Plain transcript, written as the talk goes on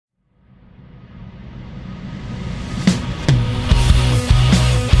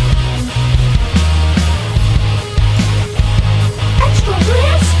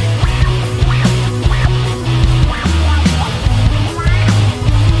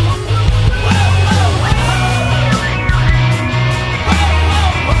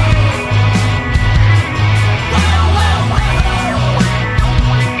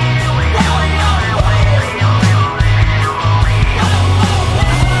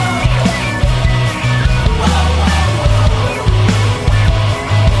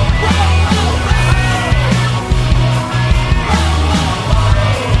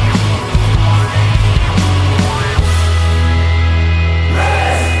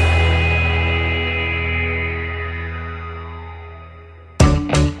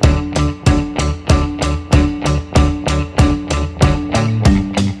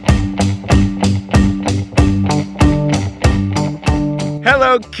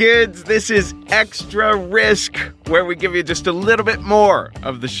kids. This is Extra Risk, where we give you just a little bit more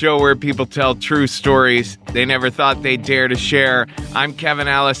of the show where people tell true stories they never thought they'd dare to share. I'm Kevin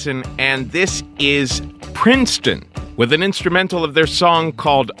Allison, and this is Princeton with an instrumental of their song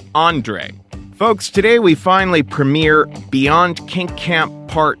called Andre. Folks, today we finally premiere Beyond Kink Camp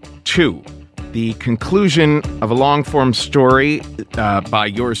Part 2, the conclusion of a long-form story by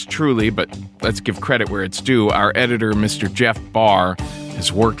yours truly, but let's give credit where it's due. Our editor, Mr. Jeff Barr,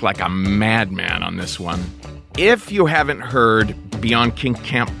 has worked like a madman on this one. If you haven't heard Beyond Kink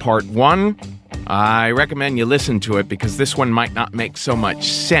Camp Part 1, I recommend you listen to it because this one might not make so much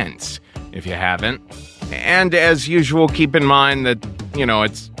sense if you haven't. And as usual, keep in mind that,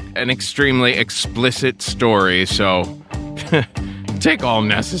 it's an extremely explicit story, so take all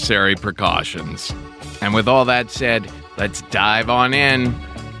necessary precautions. And with all that said, let's dive on in.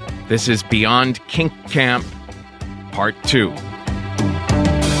 This is Beyond Kink Camp, Part 2.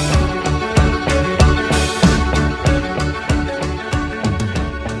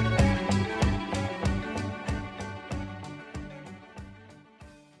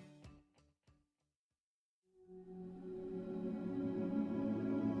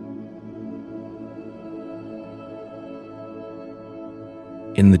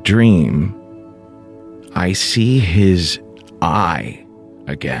 In the dream, I see his eye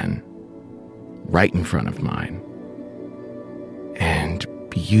again, right in front of mine, and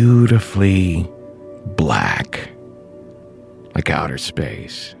beautifully black, like outer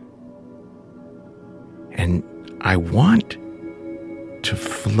space. And I want to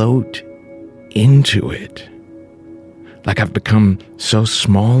float into it, like I've become so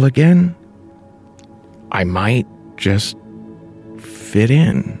small again, I might just fit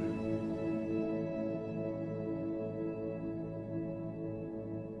in.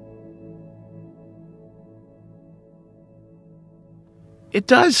 It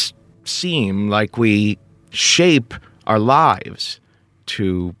does seem like we shape our lives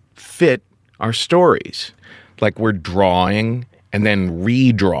to fit our stories, like we're drawing and then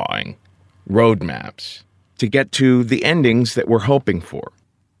redrawing roadmaps to get to the endings that we're hoping for.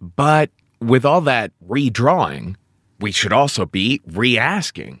 But with all that redrawing, we should also be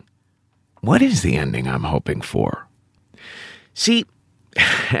re-asking, what is the ending I'm hoping for? See,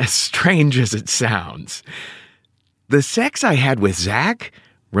 as strange as it sounds, the sex I had with Zach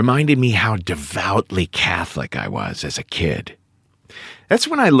reminded me how devoutly Catholic I was as a kid. That's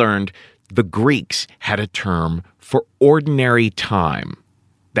when I learned the Greeks had a term for ordinary time.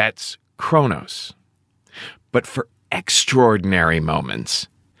 That's chronos. But for extraordinary moments,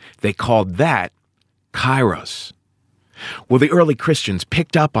 they called that kairos. Well, the early Christians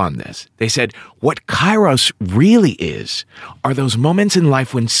picked up on this. They said, what kairos really is are those moments in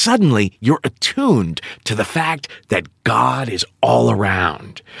life when suddenly you're attuned to the fact that God is all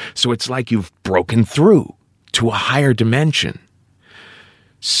around. So it's like you've broken through to a higher dimension.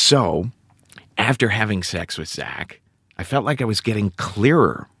 So, after having sex with Zach, I felt like I was getting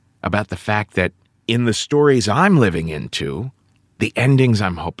clearer about the fact that in the stories I'm living into, the endings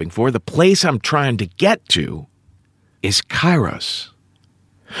I'm hoping for, the place I'm trying to get to, is kairos.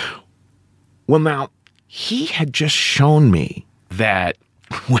 Well, now, he had just shown me that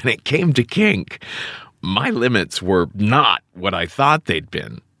when it came to kink, my limits were not what I thought they'd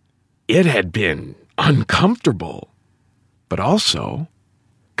been. It had been uncomfortable, but also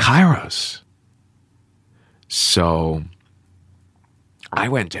kairos. So I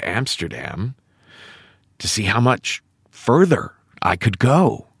went to Amsterdam to see how much further I could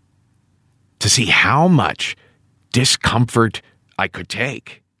go, to see how much discomfort I could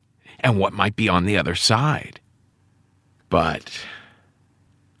take, and what might be on the other side. But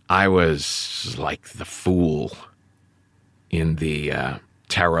I was like the fool in the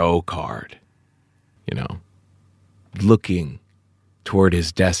tarot card, looking toward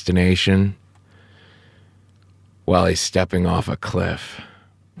his destination while he's stepping off a cliff.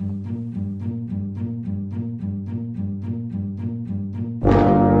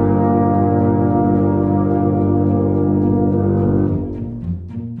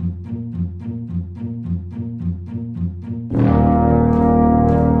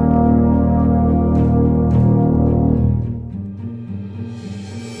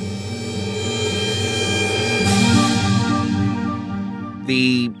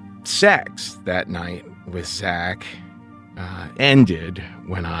 The sex that night with Zach ended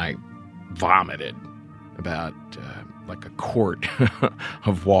when I vomited about like a quart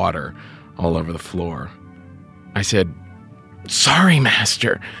of water all over the floor. I said, "Sorry,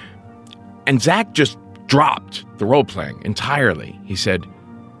 master." And Zach just dropped the role-playing entirely. He said,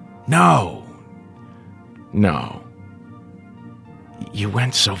 No. You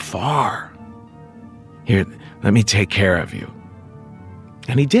went so far. Here, let me take care of you.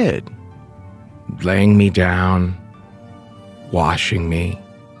 And he did, laying me down, washing me.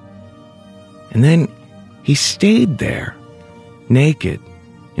 And then he stayed there, naked,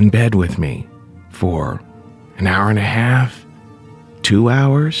 in bed with me for an hour and a half, 2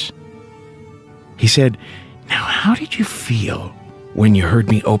 hours. He said, "Now, how did you feel when you heard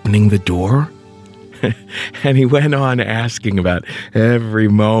me opening the door?" And he went on asking about every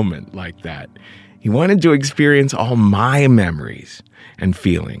moment like that. He wanted to experience all my memories and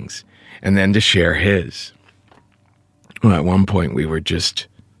feelings, and then to share his. Well, at one point we were just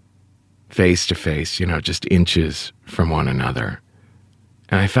face to face, just inches from one another.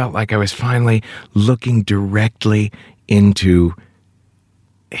 And I felt like I was finally looking directly into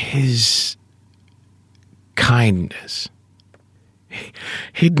his kindness.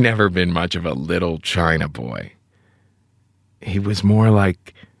 He'd never been much of a little China boy. He was more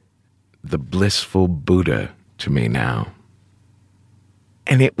like the blissful Buddha to me now.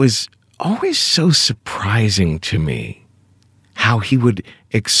 And it was always so surprising to me how he would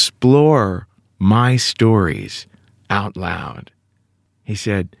explore my stories out loud. He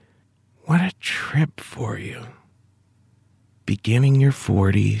said, "What a trip for you. Beginning your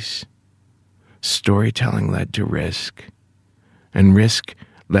 40s, storytelling led to risk, and risk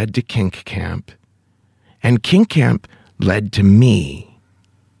led to Kink Camp, and Kink Camp led to me.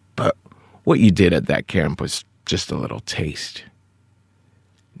 But what you did at that camp was just a little taste.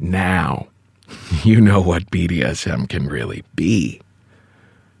 Now, you know what BDSM can really be.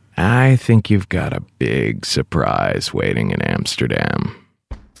 I think you've got a big surprise waiting in Amsterdam."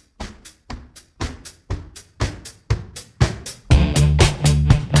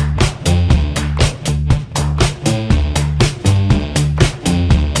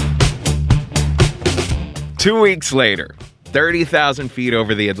 Two weeks later, 30,000 feet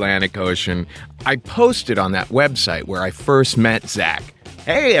over the Atlantic Ocean, I posted on that website where I first met Zach.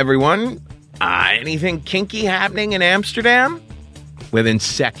 "Hey, everyone, anything kinky happening in Amsterdam?" Within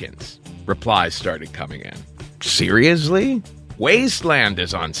seconds, replies started coming in. "Seriously? Wasteland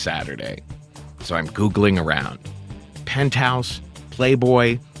is on Saturday." So I'm Googling around. Penthouse,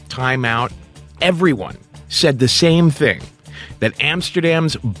 Playboy, Time Out, everyone said the same thing, that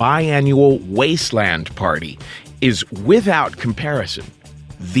Amsterdam's biannual Wasteland party is, without comparison,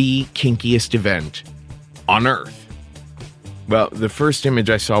 the kinkiest event on Earth. Well, the first image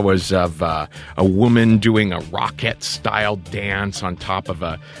I saw was of a woman doing a rocket-style dance on top of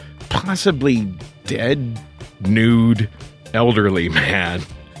a possibly dead, nude, elderly man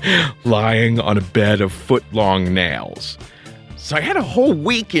lying on a bed of foot-long nails. So I had a whole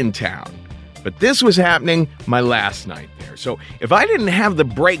week in town, but this was happening my last night there. So if I didn't have the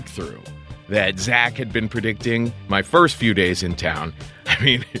breakthrough that Zach had been predicting my first few days in town, I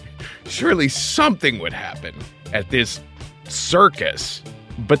mean, surely something would happen at this circus.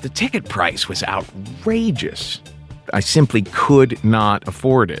 But the ticket price was outrageous. I simply could not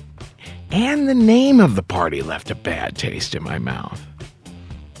afford it. And the name of the party left a bad taste in my mouth.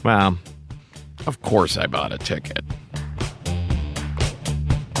 Well, of course I bought a ticket.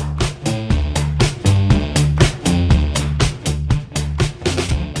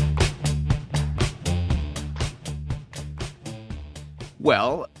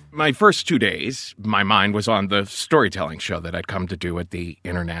 Well, my first 2 days, my mind was on the storytelling show that I'd come to do at the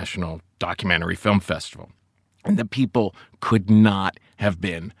International Documentary Film Festival. And the people could not have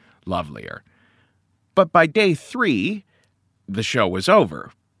been lovelier. But by day 3, the show was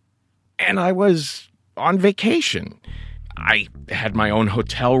over. And I was on vacation. I had my own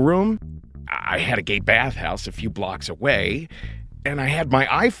hotel room. I had a gay bathhouse a few blocks away. And I had my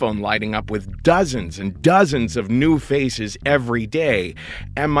iPhone lighting up with dozens and dozens of new faces every day.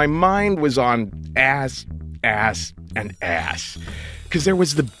 And my mind was on ass, and ass. Because there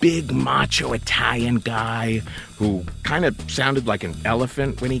was the big macho Italian guy who kind of sounded like an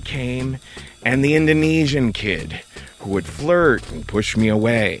elephant when he came. And the Indonesian kid who would flirt and push me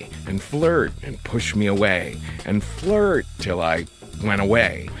away. And flirt and push me away. And flirt till I went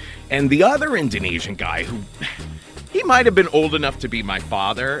away. And the other Indonesian guy who... he might have been old enough to be my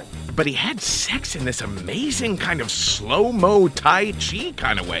father, but he had sex in this amazing kind of slow-mo Tai Chi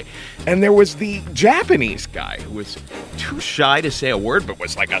kind of way. And there was the Japanese guy who was too shy to say a word, but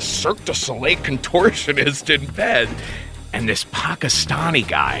was like a Cirque du Soleil contortionist in bed. And this Pakistani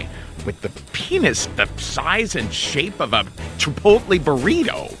guy with the penis the size and shape of a Chipotle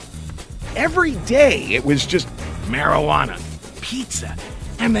burrito. Every day it was just marijuana, pizza,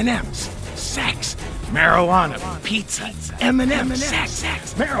 M&Ms, sex, marijuana, pizza, M&M,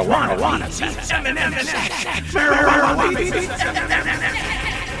 sex, marijuana, pizza, M&M, sex, marijuana, pizza,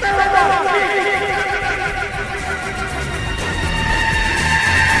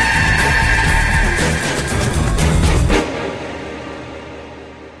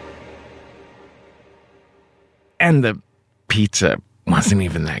 and the pizza wasn't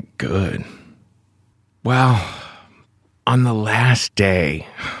even that good. Well, on the last day,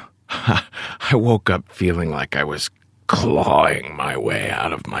 I woke up feeling like I was clawing my way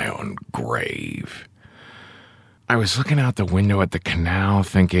out of my own grave. I was looking out the window at the canal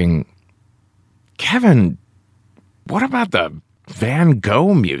thinking, Kevin, what about the Van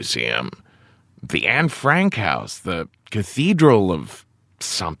Gogh Museum? The Anne Frank House? The Cathedral of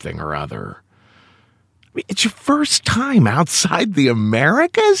something or other? I mean, it's your first time outside the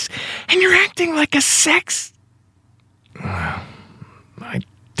Americas, and you're acting like a sex... I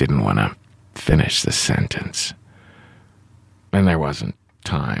didn't want to finish the sentence. And there wasn't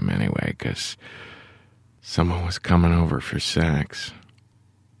time anyway, because someone was coming over for sex.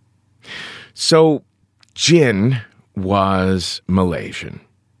 So, Jin was Malaysian.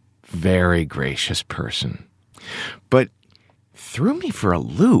 Very gracious person. But threw me for a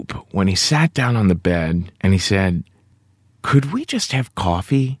loop when he sat down on the bed and he said, "Could we just have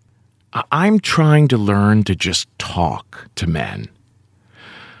coffee? I'm trying to learn to just talk to men.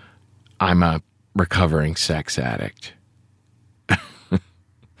 I'm a recovering sex addict."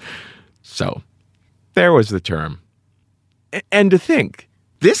 So, there was the term. And to think,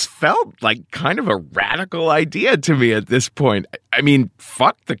 this felt like kind of a radical idea to me at this point. I mean,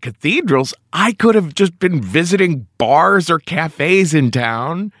 fuck the cathedrals. I could have just been visiting bars or cafes in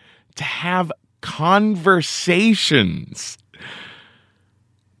town to have conversations.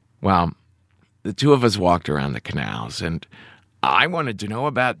 Well, the two of us walked around the canals, and I wanted to know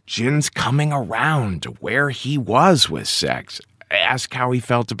about Jin's coming around to where he was with sex. I asked how he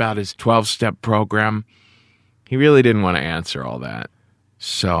felt about his 12-step program. He really didn't want to answer all that.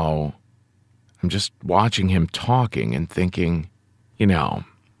 So I'm just watching him talking and thinking,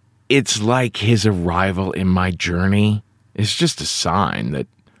 it's like his arrival in my journey is just a sign that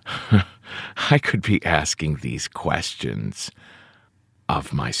I could be asking these questions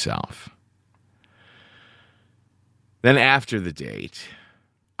of myself. Then after the date,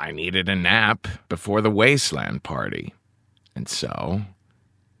 I needed a nap before the wasteland party. And so,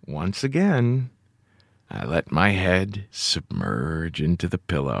 once again, I let my head submerge into the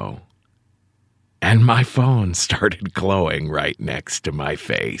pillow, and my phone started glowing right next to my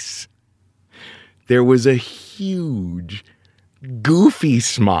face. There was a huge, goofy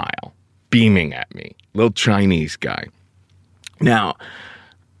smile beaming at me, little Chinese guy. Now,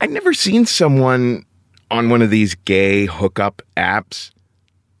 I'd never seen someone on one of these gay hookup apps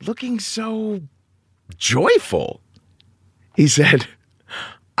looking so joyful. He said,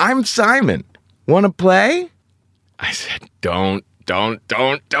 "I'm Simon. Want to play?" I said, Don't,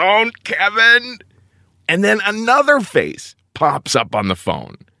 Kevin. And then another face pops up on the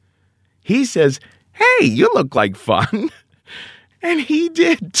phone. He says, "Hey, you look like fun." And he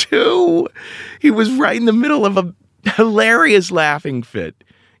did too. He was right in the middle of a hilarious laughing fit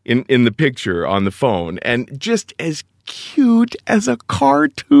in the picture on the phone, and just as cute as a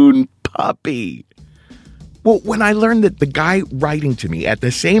cartoon puppy. Well, when I learned that the guy writing to me at the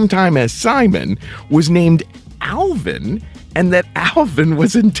same time as Simon was named Alvin, and that Alvin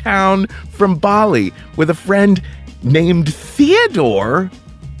was in town from Bali with a friend named Theodore,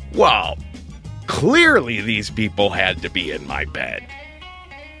 well, clearly these people had to be in my bed.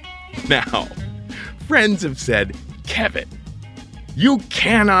 Now, friends have said, "Kevin, you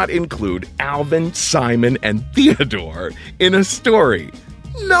cannot include Alvin, Simon, and Theodore in a story.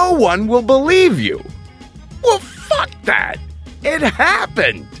 No one will believe you." Well, fuck that. It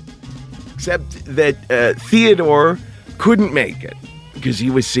happened. Except that Theodore couldn't make it because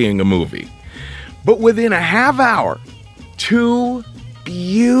he was seeing a movie. But within a half hour, two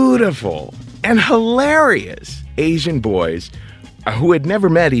beautiful and hilarious Asian boys who had never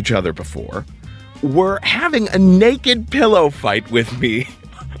met each other before were having a naked pillow fight with me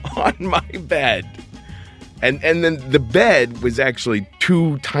on my bed. And then the bed was actually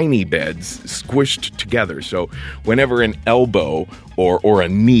two tiny beds squished together. So whenever an elbow or a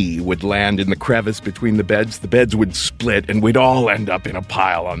knee would land in the crevice between the beds would split and we'd all end up in a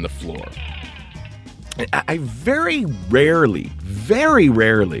pile on the floor. I very rarely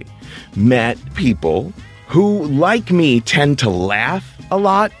met people who, like me, tend to laugh a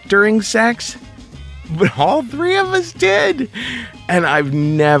lot during sex. But all three of us did. And I've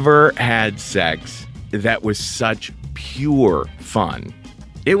never had sex that was such pure fun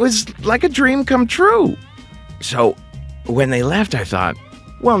It was like a dream come true. So when they left, I thought,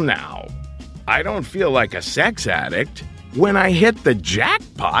 well, now, I don't feel like a sex addict when I hit the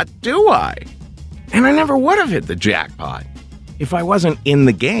jackpot, do I? And I never would have hit the jackpot if I wasn't in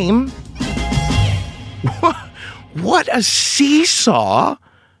the game. What a seesaw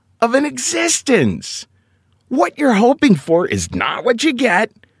of an existence. What you're hoping for is not what you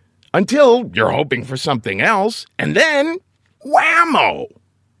get until you're hoping for something else, and then whammo.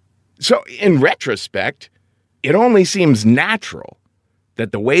 So in retrospect, it only seems natural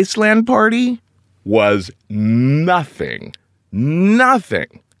that the Wasteland Party was nothing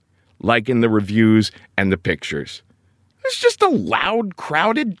like in the reviews and the pictures. It's just a loud,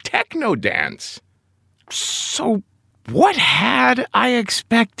 crowded techno dance. So what had I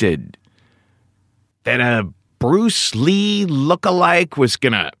expected? That a Bruce Lee lookalike was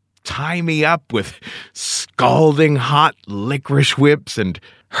gonna tie me up with scalding hot licorice whips and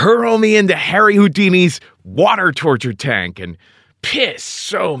hurl me into Harry Houdini's water torture tank and piss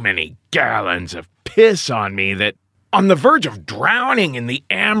so many gallons of piss on me that on the verge of drowning in the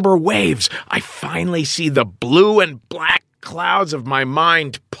amber waves, I finally see the blue and black clouds of my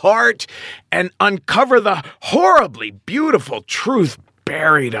mind part and uncover the horribly beautiful truth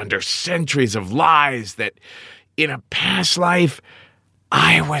buried under centuries of lies that in a past life,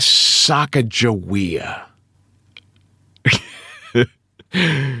 I was Sacagawea.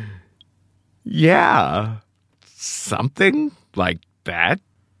 Yeah, something like that.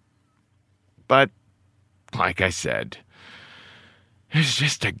 But, like I said, it's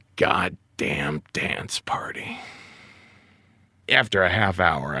just a goddamn dance party. After a half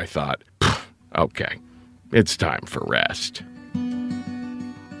hour, I thought, okay, it's time for rest.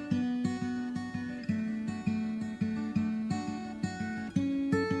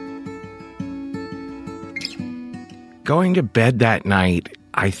 Going to bed that night,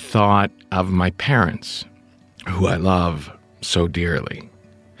 I thought of my parents, who I love so dearly.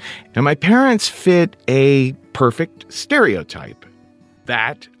 And my parents fit a perfect stereotype,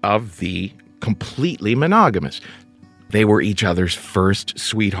 that of the completely monogamous. They were each other's first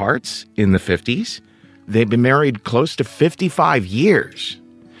sweethearts in the 50s. They've been married close to 55 years.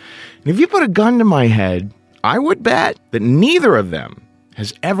 And if you put a gun to my head, I would bet that neither of them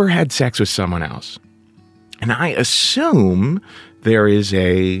has ever had sex with someone else. And I assume there is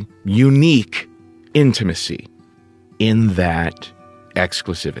a unique intimacy in that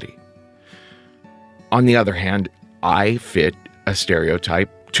exclusivity. On the other hand, I fit a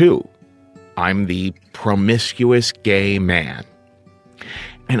stereotype too. I'm the promiscuous gay man.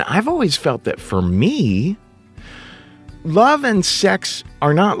 And I've always felt that for me, love and sex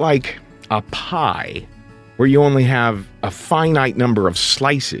are not like a pie where you only have a finite number of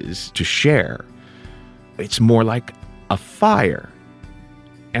slices to share. It's more like a fire.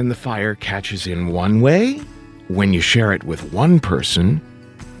 And the fire catches in one way when you share it with one person,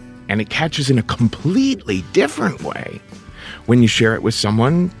 and it catches in a completely different way when you share it with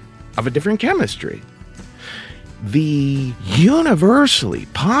someone of a different chemistry. The universally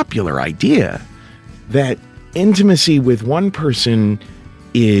popular idea that intimacy with one person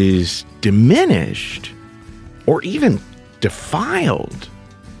is diminished or even defiled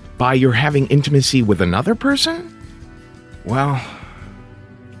by your having intimacy with another person? Well,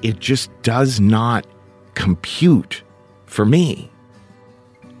 it just does not compute for me.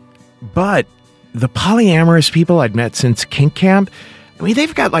 But the polyamorous people I'd met since Kink Camp, I mean,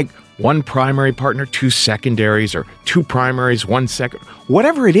 they've got like one primary partner, two secondaries, or two primaries, one second,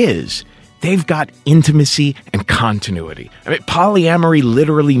 whatever it is, they've got intimacy and continuity. I mean, polyamory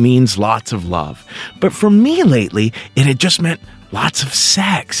literally means lots of love. But for me lately, it had just meant lots of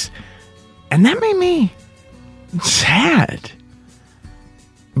sex. And that made me sad.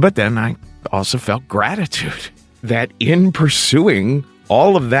 But then I also felt gratitude that in pursuing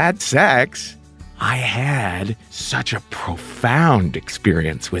all of that sex, I had such a profound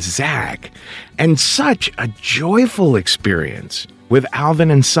experience with Zach and such a joyful experience with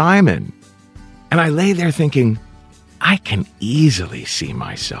Alvin and Simon. And I lay there thinking, I can easily see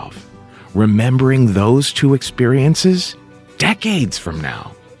myself remembering those two experiences decades from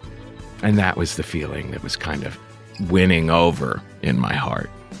now. And that was the feeling that was kind of winning over in my heart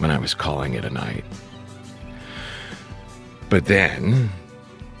when I was calling it a night. But then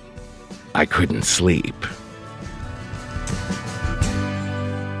I couldn't sleep.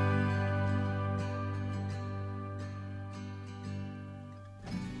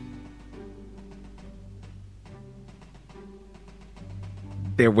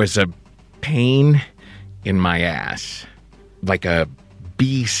 There was a pain in my ass, like a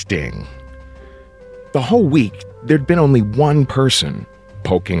bee sting. The whole week, there'd been only one person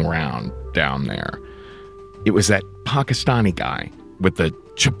poking around down there. It was that Pakistani guy with the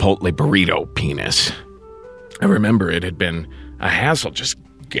Chipotle burrito penis. I remember it had been a hassle just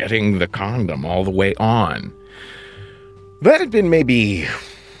getting the condom all the way on. That had been maybe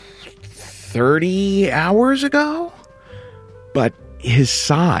 30 hours ago, but his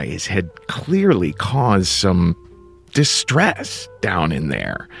size had clearly caused some distress down in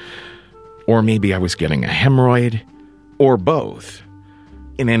there. Or maybe I was getting a hemorrhoid, or both.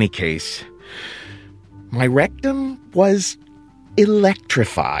 In any case, my rectum was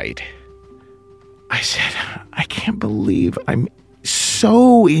electrified. I said, I can't believe I'm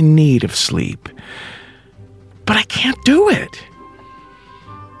so in need of sleep, but I can't do it.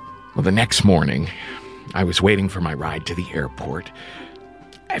 Well, the next morning, I was waiting for my ride to the airport.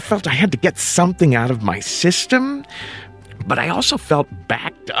 I felt I had to get something out of my system, but I also felt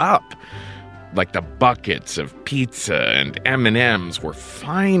backed up, like the buckets of pizza and M&Ms were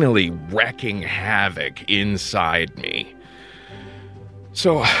finally wreaking havoc inside me.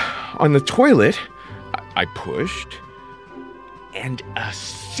 So, on the toilet, I pushed, and a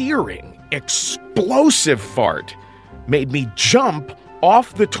searing, explosive fart made me jump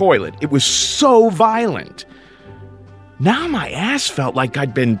off the toilet. It was so violent. Now my ass felt like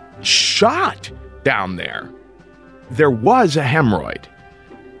I'd been shot down there. There was a hemorrhoid,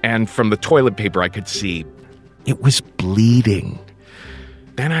 and from the toilet paper I could see it was bleeding.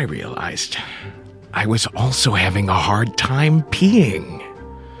 Then I realized I was also having a hard time peeing.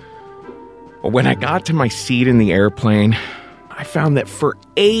 When I got to my seat in the airplane, I found that for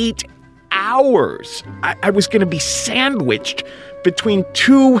 8 hours, I was going to be sandwiched between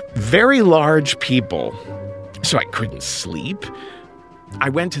two very large people. So I couldn't sleep. I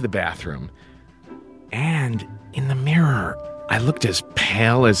went to the bathroom, and in the mirror, I looked as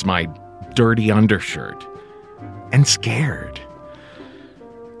pale as my dirty undershirt and scared.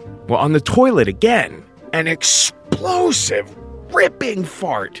 Well, on the toilet again, an explosive, ripping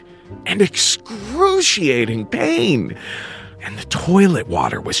fart and excruciating pain. And the toilet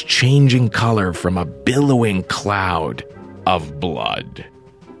water was changing color from a billowing cloud of blood.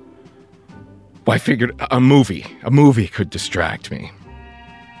 Well, I figured a movie could distract me.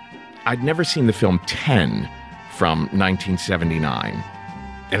 I'd never seen the film 10 from 1979,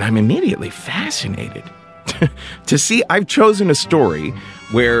 and I'm immediately fascinated to see I've chosen a story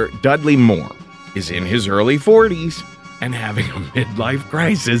where Dudley Moore is in his early 40s and having a midlife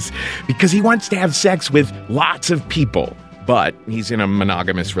crisis because he wants to have sex with lots of people, but he's in a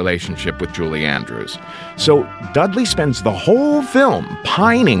monogamous relationship with Julie Andrews. So Dudley spends the whole film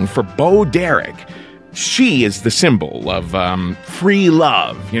pining for Bo Derek. She is the symbol of free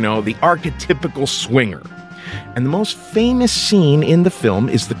love, the archetypical swinger. And the most famous scene in the film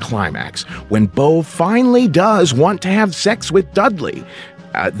is the climax, when Bo finally does want to have sex with Dudley.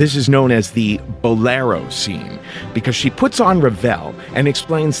 This is known as the bolero scene, because she puts on Ravel and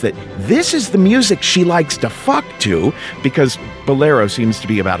explains that this is the music she likes to fuck to, because bolero seems to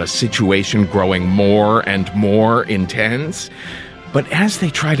be about a situation growing more and more intense. But as they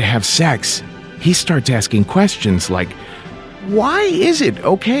try to have sex, he starts asking questions like, why is it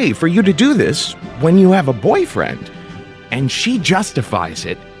okay for you to do this when you have a boyfriend? And she justifies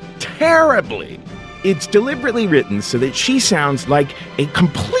it terribly. It's deliberately written so that she sounds like a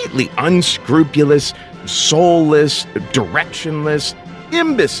completely unscrupulous, soulless, directionless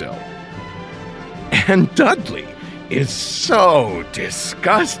imbecile. And Dudley is so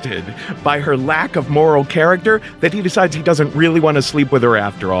disgusted by her lack of moral character that he decides he doesn't really want to sleep with her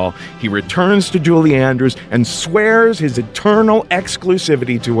after all. He returns to Julie Andrews and swears his eternal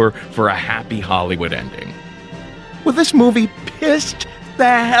exclusivity to her for a happy Hollywood ending. Well, this movie pissed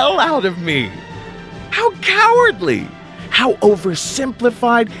the hell out of me. How cowardly, how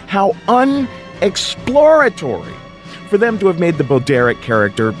oversimplified, how unexploratory for them to have made the Bo Derek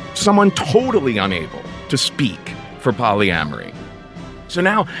character someone totally unable to speak for polyamory. So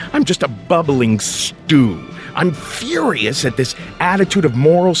now I'm just a bubbling stew. I'm furious at this attitude of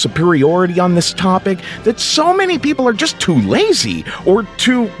moral superiority on this topic that so many people are just too lazy or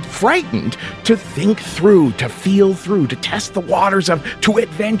too frightened to think through, to feel through, to test the waters of, to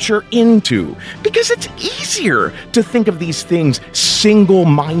adventure into. Because it's easier to think of these things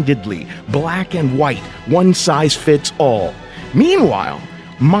single-mindedly, black and white, one size fits all. Meanwhile,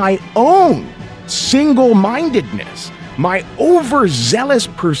 my own single-mindedness, my overzealous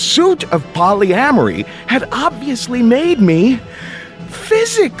pursuit of polyamory had obviously made me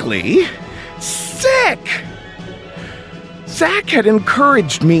physically sick. Zach had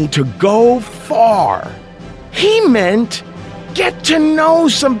encouraged me to go far. He meant get to know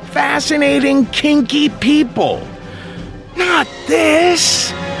some fascinating, kinky people. Not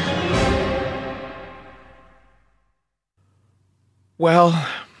this! Well,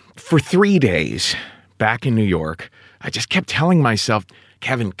 for 3 days, back in New York, I just kept telling myself,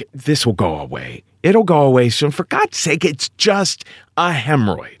 Kevin, this will go away. It'll go away soon. For God's sake, it's just a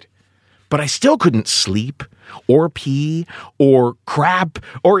hemorrhoid. But I still couldn't sleep or pee or crap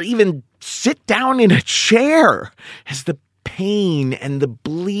or even sit down in a chair as the pain and the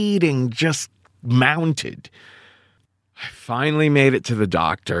bleeding just mounted. I finally made it to the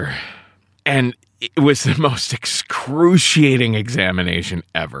doctor, and it was the most excruciating examination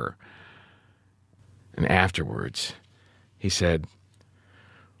ever. And afterwards, he said,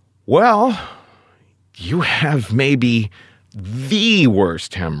 well, you have maybe the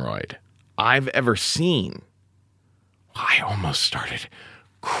worst hemorrhoid I've ever seen. I almost started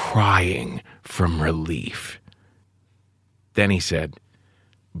crying from relief. Then he said,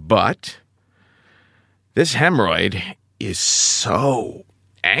 but this hemorrhoid is so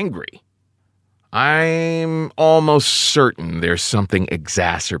angry. I'm almost certain there's something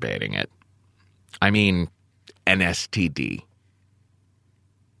exacerbating it. I mean, an STD.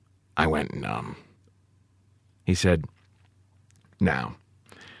 I went numb. He said, now,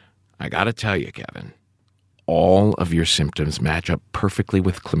 I gotta tell you, Kevin, all of your symptoms match up perfectly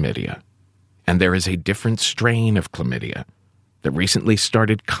with chlamydia. And there is a different strain of chlamydia that recently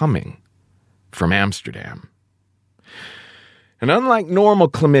started coming from Amsterdam. And unlike normal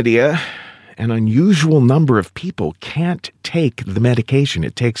chlamydia, an unusual number of people can't take the medication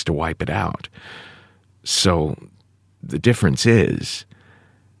it takes to wipe it out. So the difference is,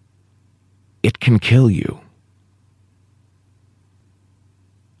 it can kill you.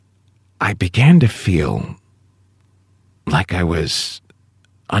 I began to feel like I was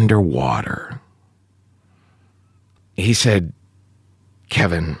underwater. He said,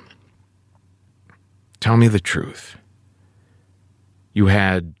 Kevin, tell me the truth. You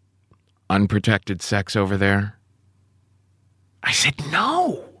had unprotected sex over there? I said,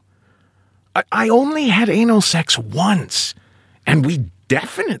 no. I only had anal sex once, and we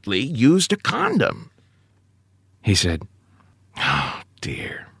definitely used a condom. He said, oh,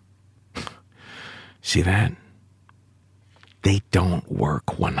 dear. See that? They don't work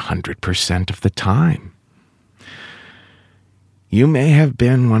 100% of the time. You may have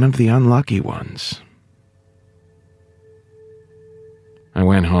been one of the unlucky ones. I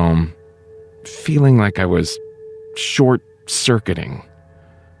went home, feeling like I was short-circuiting.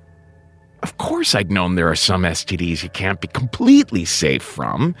 Of course I'd known there are some STDs you can't be completely safe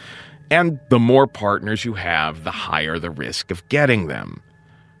from, and the more partners you have, the higher the risk of getting them.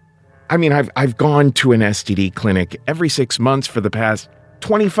 I mean, I've gone to an STD clinic every 6 months for the past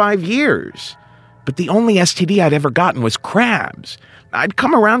 25 years, but the only STD I'd ever gotten was crabs. I'd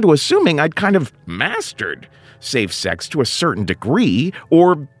come around to assuming I'd kind of mastered safe sex to a certain degree,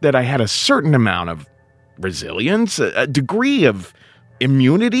 or that I had a certain amount of resilience, a degree of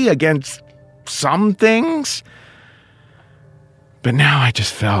immunity against some things. But now I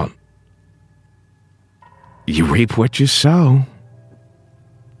just felt, you reap what you sow.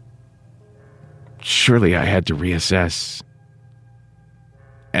 Surely I had to reassess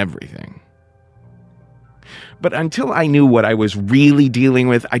everything. But until I knew what I was really dealing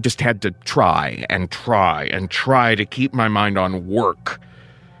with, I just had to try to keep my mind on work.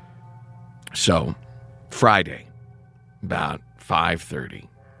 So, Friday, about 5:30,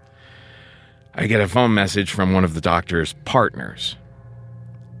 I get a phone message from one of the doctor's partners.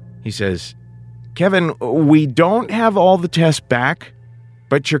 He says, Kevin, we don't have all the tests back,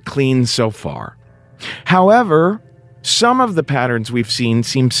 but you're clean so far. However, some of the patterns we've seen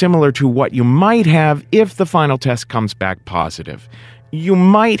seem similar to what you might have if the final test comes back positive. You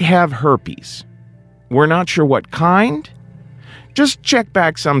might have herpes. We're not sure what kind. Just check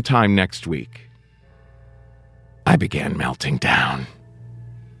back sometime next week. I began melting down.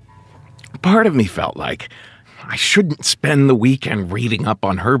 Part of me felt like I shouldn't spend the weekend reading up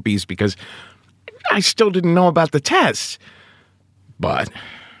on herpes because I still didn't know about the tests. But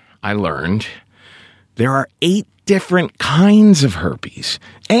I learned there are 8 different kinds of herpes,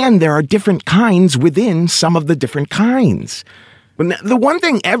 and there are different kinds within some of the different kinds. The one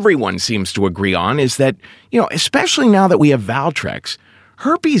thing everyone seems to agree on is that, especially now that we have Valtrex,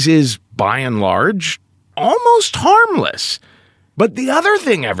 herpes is, by and large, almost harmless. But the other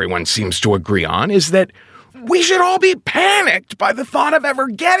thing everyone seems to agree on is that we should all be panicked by the thought of ever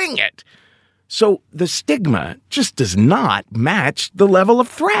getting it. So the stigma just does not match the level of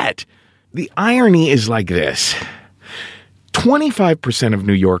threat. The irony is like this. 25% of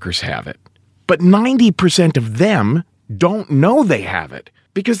New Yorkers have it, but 90% of them don't know they have it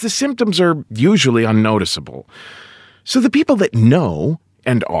because the symptoms are usually unnoticeable. So the people that know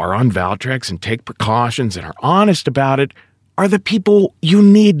and are on Valtrex and take precautions and are honest about it are the people you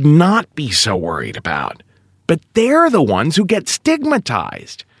need not be so worried about. But they're the ones who get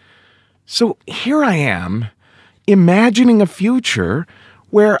stigmatized. So here I am, imagining a future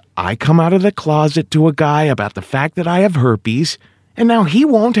where I come out of the closet to a guy about the fact that I have herpes, and now he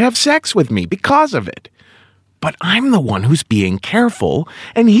won't have sex with me because of it. But I'm the one who's being careful,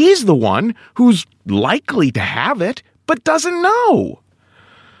 and he's the one who's likely to have it, but doesn't know.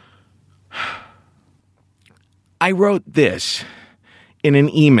 I wrote this in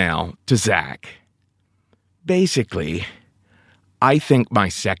an email to Zach. Basically, I think my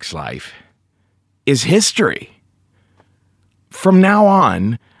sex life is history. From now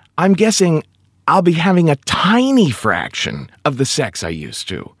on, I'm guessing I'll be having a tiny fraction of the sex I used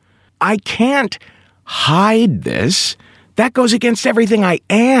to. I can't hide this. That goes against everything I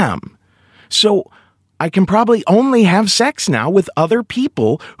am. So I can probably only have sex now with other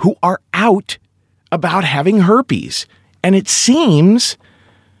people who are out about having herpes. And it seems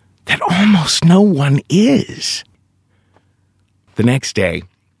that almost no one is. The next day,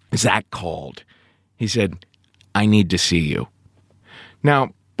 Zach called. He said, "I need to see you."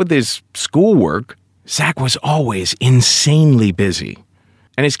 Now, with his schoolwork, Zach was always insanely busy,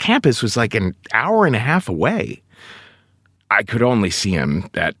 and his campus was like an hour and a half away. I could only see him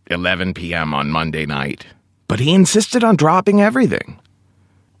at 11 p.m. on Monday night, but he insisted on dropping everything.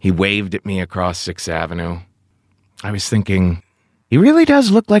 He waved at me across 6th Avenue. I was thinking, he really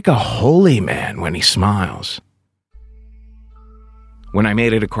does look like a holy man when he smiles. When I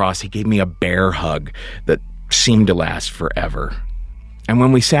made it across, he gave me a bear hug that seemed to last forever. And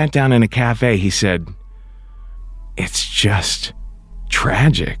when we sat down in a cafe, he said, "It's just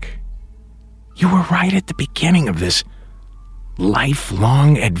tragic. You were right at the beginning of this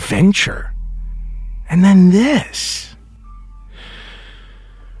lifelong adventure. And then this."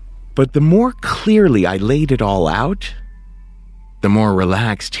 But the more clearly I laid it all out, the more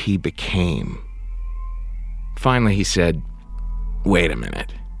relaxed he became. Finally, he said, "Wait a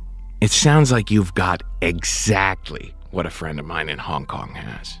minute. It sounds like you've got exactly what a friend of mine in Hong Kong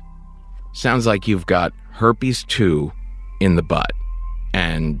has. Sounds like you've got herpes 2 in the butt,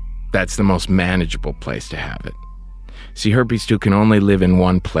 and that's the most manageable place to have it. See, herpes 2 can only live in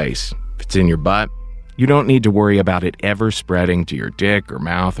one place. If it's in your butt, you don't need to worry about it ever spreading to your dick or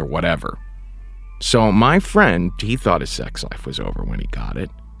mouth or whatever. So my friend, he thought his sex life was over when he got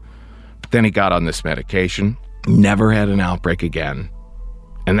it. But then he got on this medication, never had an outbreak again,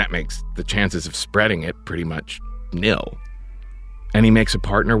 and that makes the chances of spreading it pretty much nil. And he makes a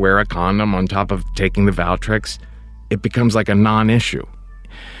partner wear a condom on top of taking the Valtrex. It becomes like a non-issue.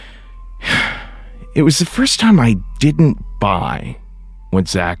 It was the first time I didn't buy what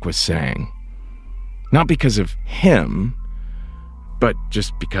Zach was saying. Not because of him, but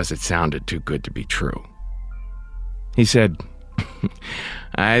just because it sounded too good to be true. He said,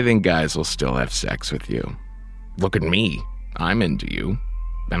 "I think guys will still have sex with you. Look at me. I'm into you.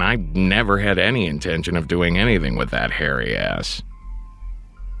 And I never had any intention of doing anything with that hairy ass."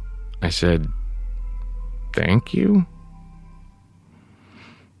 I said, "Thank you."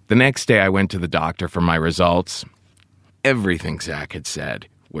 The next day I went to the doctor for my results. Everything Zach had said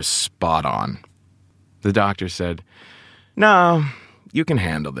was spot on. The doctor said, "No, you can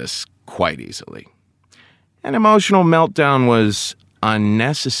handle this quite easily. An emotional meltdown was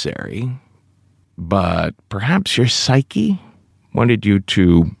unnecessary, but perhaps your psyche wanted you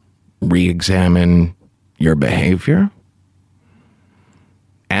to re-examine your behavior."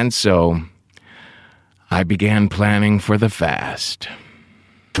 And so I began planning for the fast.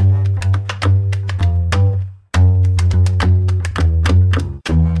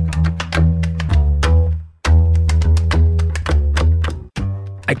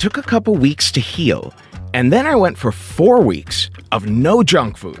 I took a couple weeks to heal, and then I went for 4 weeks of no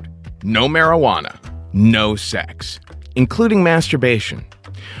junk food, no marijuana, no sex, including masturbation.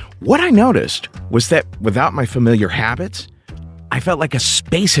 What I noticed was that without my familiar habits, I felt like a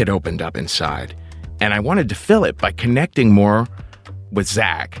space had opened up inside, and I wanted to fill it by connecting more with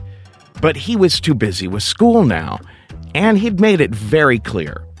Zach. But he was too busy with school now, and he'd made it very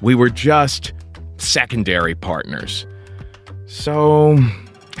clear we were just secondary partners. So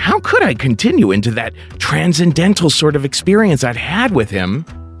how could I continue into that transcendental sort of experience I'd had with him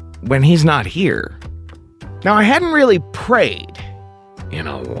when he's not here? Now, I hadn't really prayed in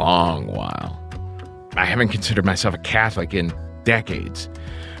a long while. I haven't considered myself a Catholic in decades.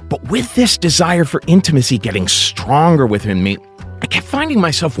 But with this desire for intimacy getting stronger within me, I kept finding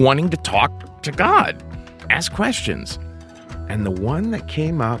myself wanting to talk to God, ask questions. And the one that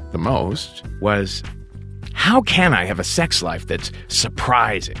came up the most was, How can I have a sex life that's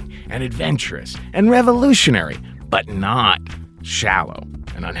surprising and adventurous and revolutionary, but not shallow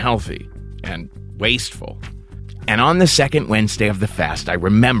and unhealthy and wasteful? And on the second Wednesday of the fast, I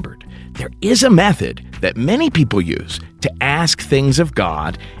remembered there is a method that many people use to ask things of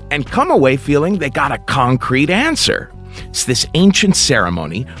God and come away feeling they got a concrete answer. It's this ancient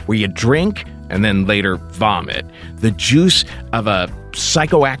ceremony where you drink and then later vomit the juice of a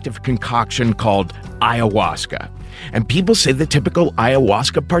psychoactive concoction called ayahuasca. And people say the typical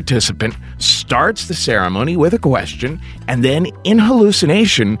ayahuasca participant starts the ceremony with a question and then in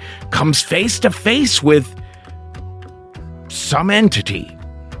hallucination comes face to face with some entity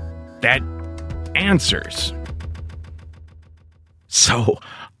that answers. So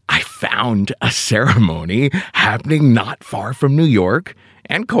I found a ceremony happening not far from New York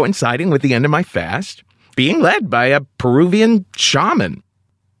and coinciding with the end of my fast, being led by a Peruvian shaman.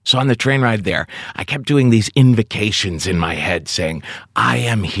 So on the train ride there, I kept doing these invocations in my head saying, I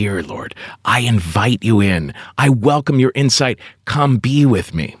am here, Lord. I invite you in. I welcome your insight. Come be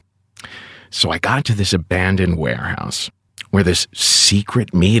with me. So I got to this abandoned warehouse where this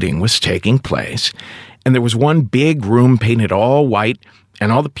secret meeting was taking place, and there was one big room painted all white,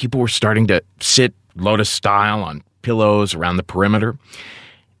 and all the people were starting to sit lotus style on pillows around the perimeter,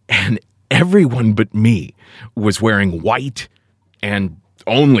 and everyone but me was wearing white and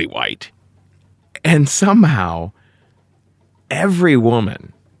only white. And somehow, every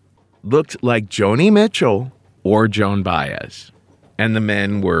woman looked like Joni Mitchell or Joan Baez, and the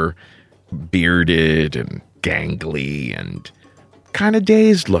men were bearded and gangly and kind of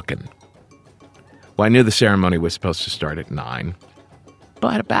dazed looking. Well, I knew the ceremony was supposed to start at 9,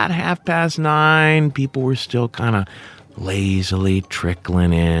 but about 9:30, people were still kind of lazily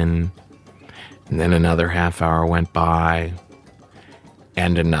trickling in. And then another half hour went by,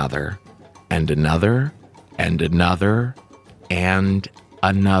 and another, and another, and another, and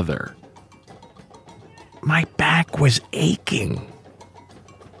another. My back was aching.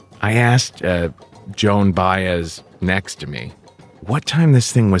 I asked Joan Baez next to me what time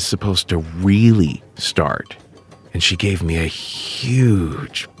this thing was supposed to really start. And she gave me a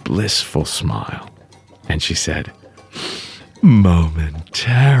huge, blissful smile. And she said,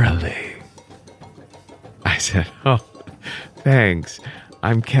 momentarily. I said, oh, thanks.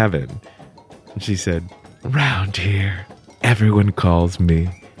 I'm Kevin. And she said, around here, everyone calls me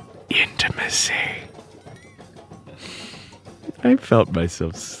Intimacy. I felt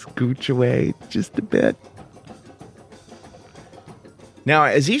myself scooch away just a bit. Now,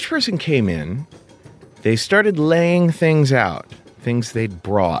 as each person came in, they started laying things out, things they'd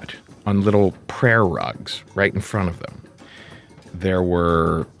brought on little prayer rugs right in front of them. There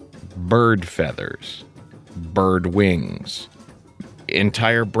were bird feathers, bird wings,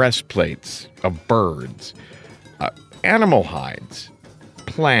 entire breastplates of birds, animal hides,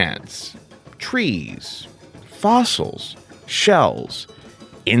 plants, trees, fossils, shells,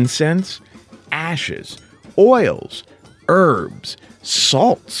 incense, ashes, oils, herbs,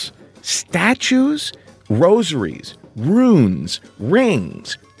 salts, statues, rosaries, runes,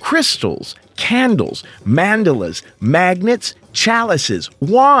 rings, crystals, candles, mandalas, magnets, chalices,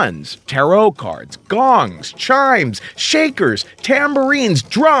 wands, tarot cards, gongs, chimes, shakers, tambourines,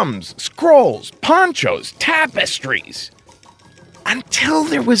 drums, scrolls, ponchos, tapestries. Until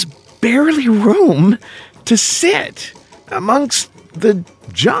there was barely room to sit amongst the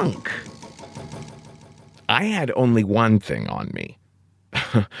junk. I had only one thing on me.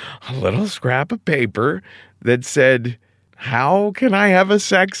 A little scrap of paper that said, how can I have a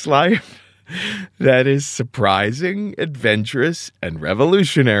sex life that is surprising, adventurous, and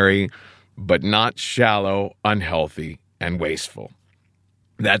revolutionary, but not shallow, unhealthy, and wasteful?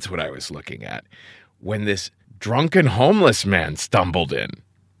 That's what I was looking at when this drunken homeless man stumbled in.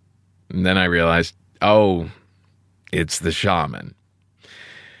 And then I realized, oh, it's the shaman.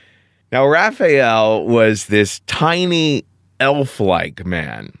 Now, Raphael was this tiny elf-like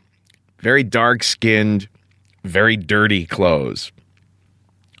man, very dark-skinned, very dirty clothes.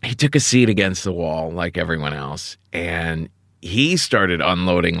 He took a seat against the wall like everyone else, and he started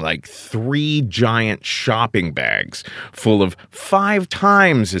unloading like 3 giant shopping bags full of 5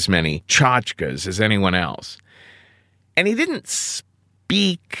 times as many tchotchkes as anyone else. And he didn't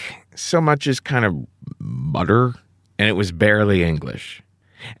speak so much as kind of mutter, and it was barely English.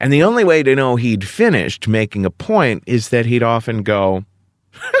 And the only way to know he'd finished making a point is that he'd often go,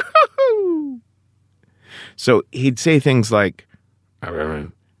 so he'd say things like,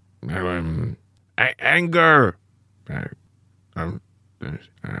 anger,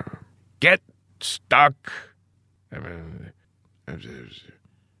 get stuck,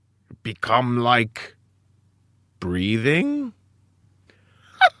 become like, breathing?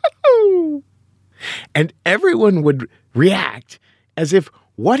 And everyone would react as if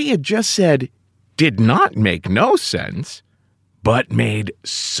what he had just said did not make no sense, but made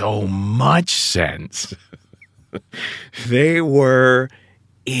so much sense. They were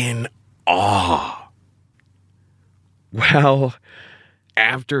in awe. Well,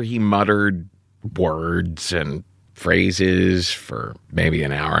 after he muttered words and phrases for maybe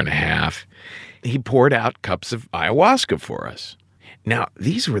an hour and a half, he poured out cups of ayahuasca for us. Now,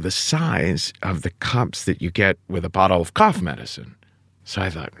 these were the size of the cups that you get with a bottle of cough medicine. So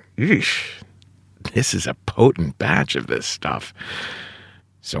I thought, eesh, this is a potent batch of this stuff.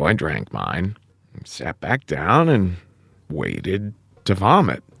 So I drank mine, sat back down, and waited to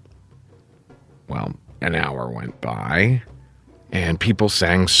vomit. Well, an hour went by, and people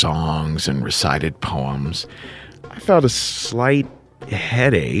sang songs and recited poems. I felt a slight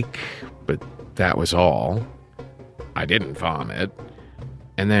headache, but that was all. I didn't vomit.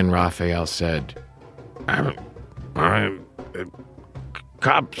 And then Raphael said,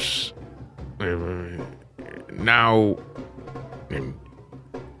 cups. Now,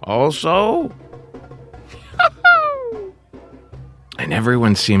 also? And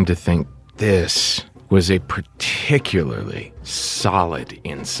everyone seemed to think this was a particularly solid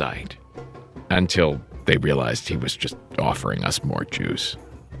insight until they realized he was just offering us more juice.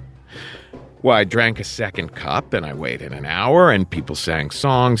 Well, I drank a second cup, and I waited an hour, and people sang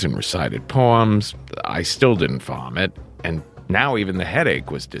songs and recited poems. I still didn't vomit, and now even the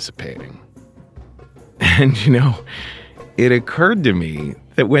headache was dissipating. And, it occurred to me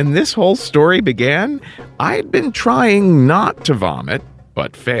that when this whole story began, I'd been trying not to vomit,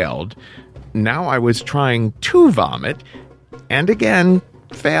 but failed. Now I was trying to vomit, and again,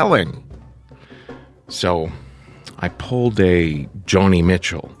 failing. So I pulled a Joni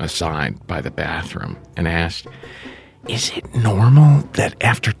Mitchell aside by the bathroom and asked, is it normal that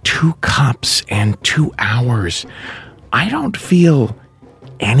after 2 cups and 2 hours, I don't feel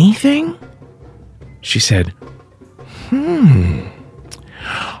anything? She said,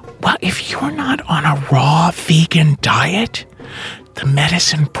 Well, if you're not on a raw vegan diet, the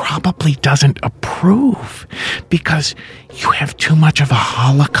medicine probably doesn't approve because you have too much of a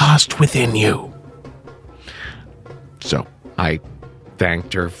holocaust within you. So I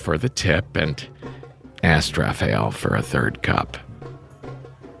thanked her for the tip and asked Raphael for a 3rd cup.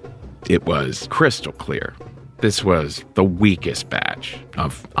 It was crystal clear. This was the weakest batch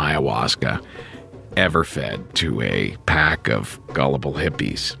of ayahuasca ever fed to a pack of gullible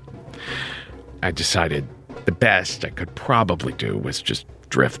hippies. I decided the best I could probably do was just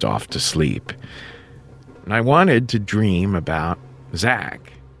drift off to sleep. And I wanted to dream about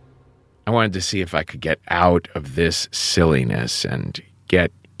Zach. I wanted to see if I could get out of this silliness and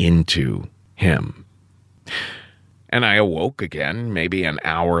get into him. And I awoke again, maybe an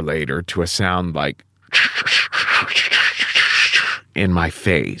hour later, to a sound like in my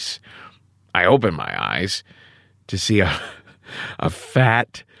face. I opened my eyes to see a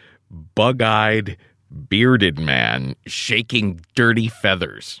fat, bug-eyed, bearded man shaking dirty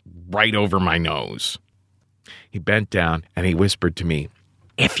feathers right over my nose. He bent down and he whispered to me,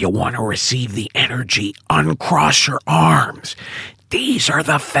 "If you want to receive the energy, uncross your arms. These are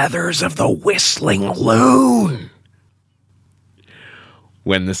the feathers of the whistling loon."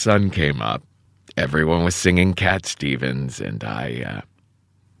 When the sun came up, everyone was singing Cat Stevens, and I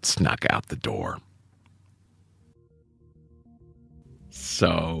snuck out the door.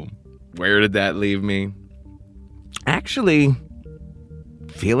 So, where did that leave me? Actually,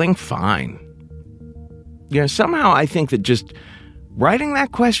 feeling fine. Somehow I think that just writing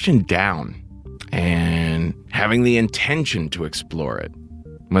that question down and having the intention to explore it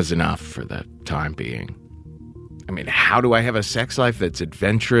was enough for the time being. I mean, how do I have a sex life that's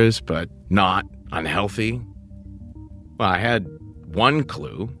adventurous but not unhealthy? Well, I had one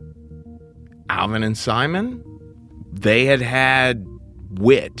clue. Alvin and Simon, they had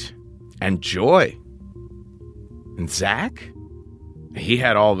wit and joy. And Zach, he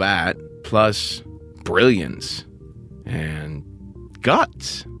had all that, plus brilliance and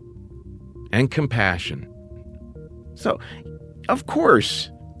guts and compassion. So, of course,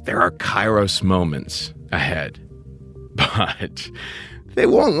 there are Kairos moments ahead, but they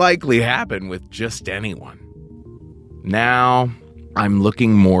won't likely happen with just anyone. Now, I'm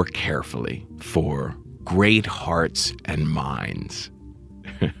looking more carefully for great hearts and minds.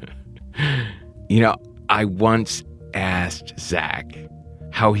 I once asked Zach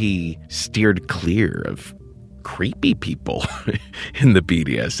how he steered clear of creepy people in the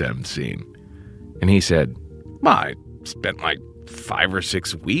BDSM scene. And he said, "Well, I spent like 5 or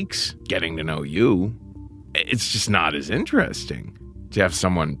 6 weeks getting to know you. it's just not as interesting to have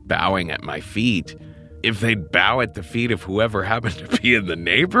someone bowing at my feet if they'd bow at the feet of whoever happened to be in the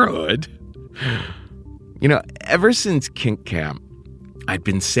neighborhood. Ever since Kink Camp, I'd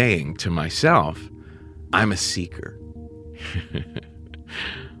been saying to myself, I'm a seeker.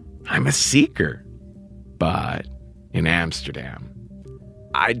 I'm a seeker. But in Amsterdam,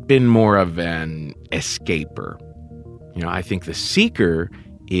 I'd been more of an escaper. I think the seeker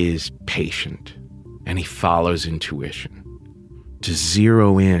is patient, and he follows intuition to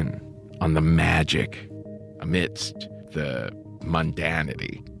zero in on the magic amidst the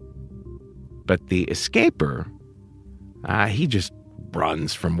mundanity. But the escaper, he just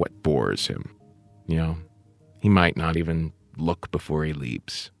runs from what bores him. He might not even look before he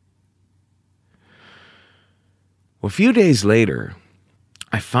leaps. Well, a few days later,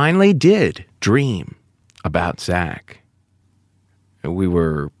 I finally did dream about Zach. We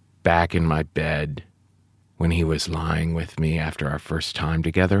were back in my bed when he was lying with me after our first time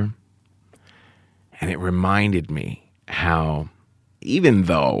together. And it reminded me how, even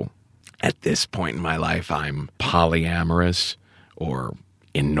though at this point in my life I'm polyamorous, or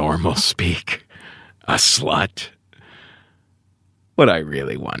in normal speak, a slut, what I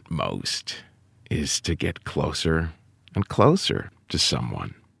really want most is to get closer and closer to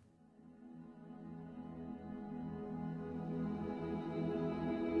someone.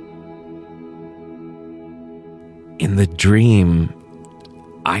 In the dream,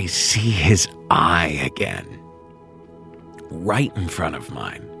 I see his eye again, right in front of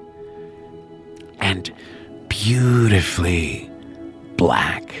mine, and beautifully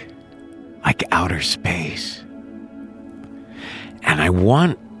black, like outer space. And I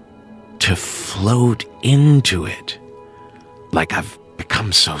want to float into it, like I've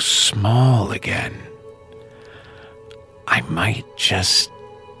become so small again. I might just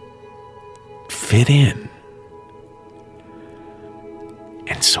fit in.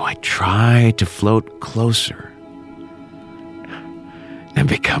 And so I try to float closer and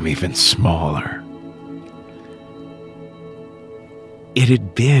become even smaller. It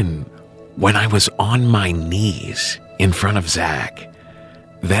had been when I was on my knees in front of Zach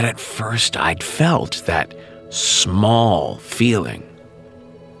that at first I'd felt that small feeling.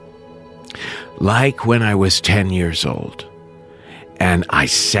 Like when I was 10 years old and I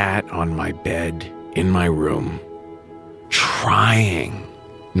sat on my bed in my room, trying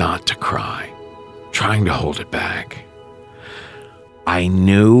not to cry, trying to hold it back. I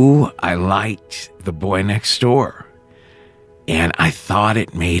knew I liked the boy next door, and I thought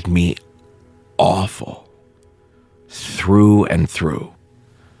it made me awful through and through.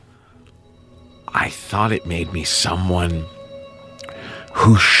 I thought it made me someone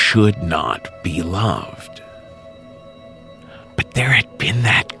who should not be loved. But there had been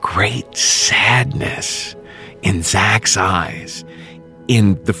that great sadness in Zach's eyes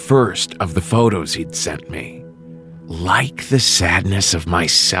in the first of the photos he'd sent me, like the sadness of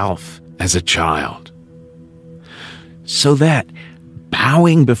myself as a child. So that,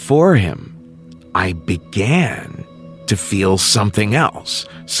 bowing before him, I began to feel something else,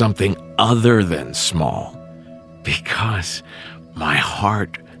 something other than small, because my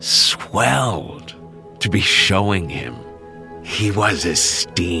heart swelled to be showing him he was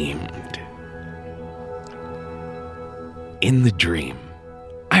esteemed. In the dream,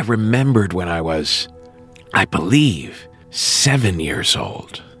 I remembered when I was, I believe, 7 years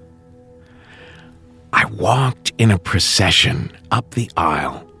old. I walked in a procession up the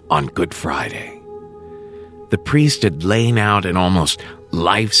aisle on Good Friday. The priest had laid out an almost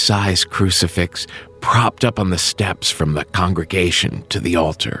life-size crucifix propped up on the steps from the congregation to the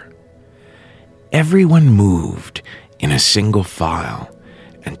altar. Everyone moved in a single file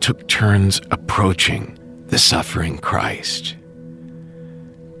and took turns approaching the suffering Christ.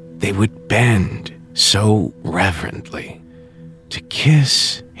 They would bend so reverently to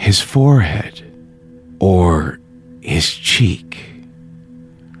kiss his forehead, or his cheek,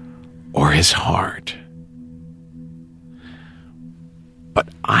 or his heart. But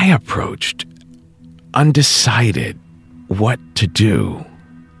I approached undecided what to do,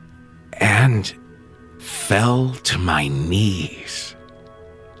 and fell to my knees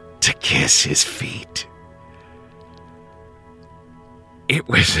to kiss his feet. It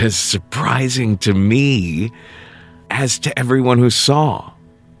was as surprising to me as to everyone who saw.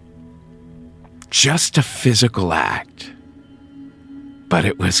 Just a physical act, but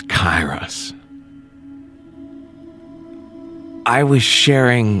it was kairos. I was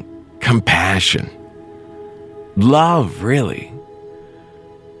sharing compassion, love, really,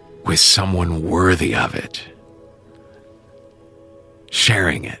 with someone worthy of it.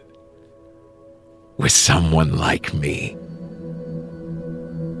 Sharing it with someone like me.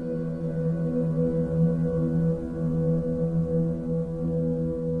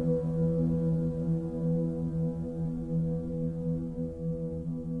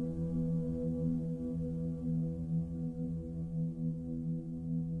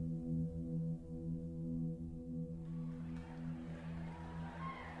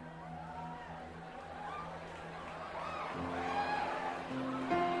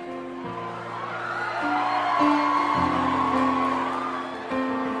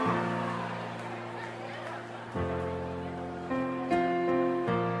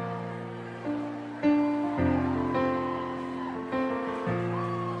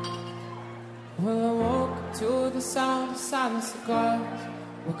 To the sound of silent cigars,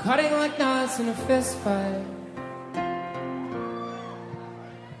 we're cutting like knives in a fist fight.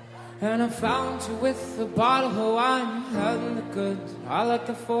 And I found you with a bottle of wine, you had the goods. I like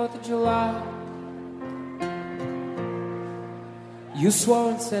the 4th of July. You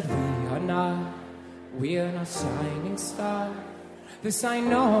swore and said we are not shining stars. This I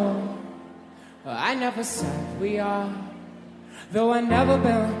know, I never said we are. Though I never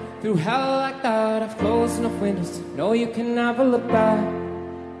been through hell like that, I've closed enough windows to know you can never look back.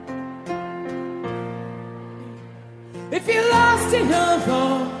 If you're lost in a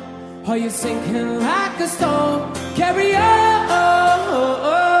road, or you're sinking like a stone, carry on.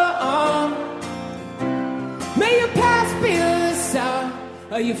 May your past be the sound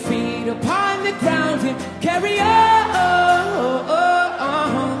of your feet upon the ground, and carry on.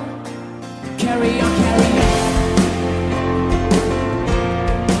 Carry on, carry on.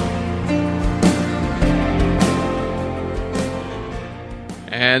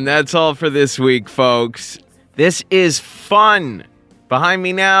 And that's all for this week, folks. This is fun. Behind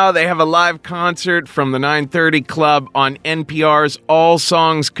me now, they have a live concert from the 930 Club on NPR's All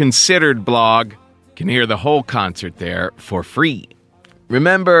Songs Considered blog. You can hear the whole concert there for free.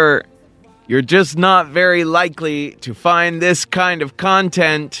 Remember, you're just not very likely to find this kind of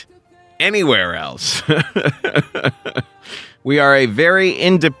content anywhere else. We are a very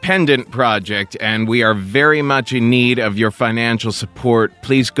independent project, and we are very much in need of your financial support.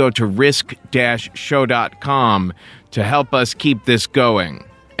 Please go to risk-show.com to help us keep this going.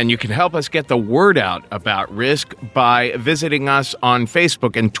 And you can help us get the word out about Risk by visiting us on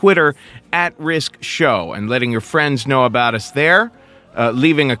Facebook and Twitter at Risk Show and letting your friends know about us there,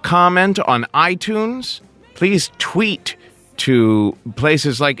 leaving a comment on iTunes. Please tweet to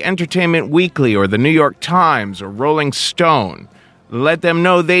places like Entertainment Weekly or the New York Times or Rolling Stone. Let them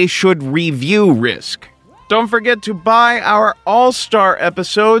know they should review Risk. Don't forget to buy our All-Star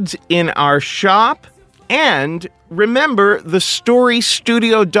episodes in our shop. And remember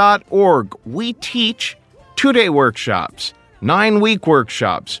thestorystudio.org. We teach 2-day workshops, 9-week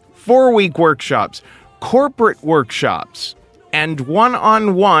workshops, 4-week workshops, corporate workshops, and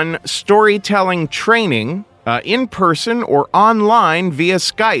one-on-one storytelling training in person or online via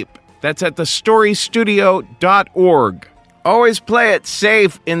Skype. That's at thestorystudio.org. Always play it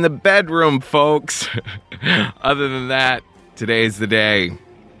safe in the bedroom, folks. Other than that, today's the day.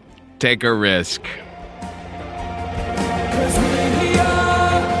 Take a risk. 'Cause we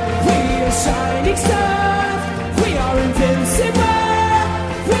are shining stars. We are invincible.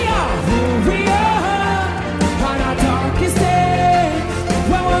 We are who we are. On our darkest days,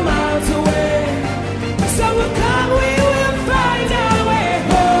 when we're miles away, so we'll come, we will find our way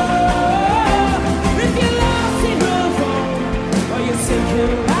home. If you're lost in the road, or you're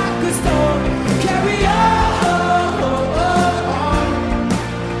sinking like a stone, carry on.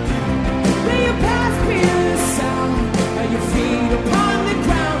 May your past be the sound of your feet upon the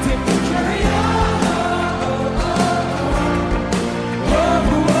ground, and carry on.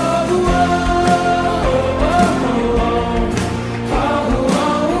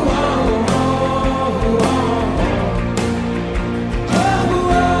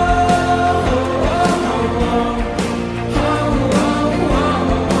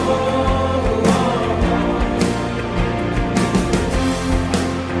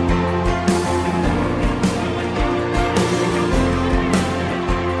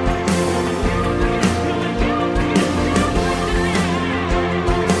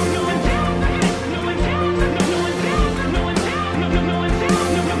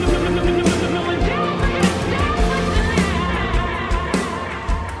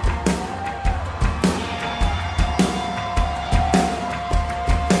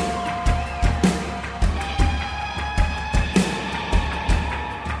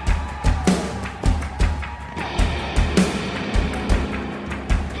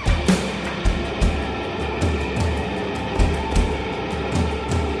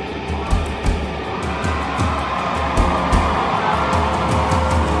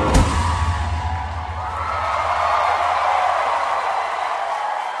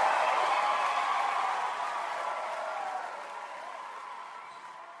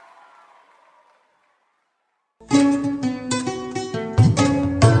 you.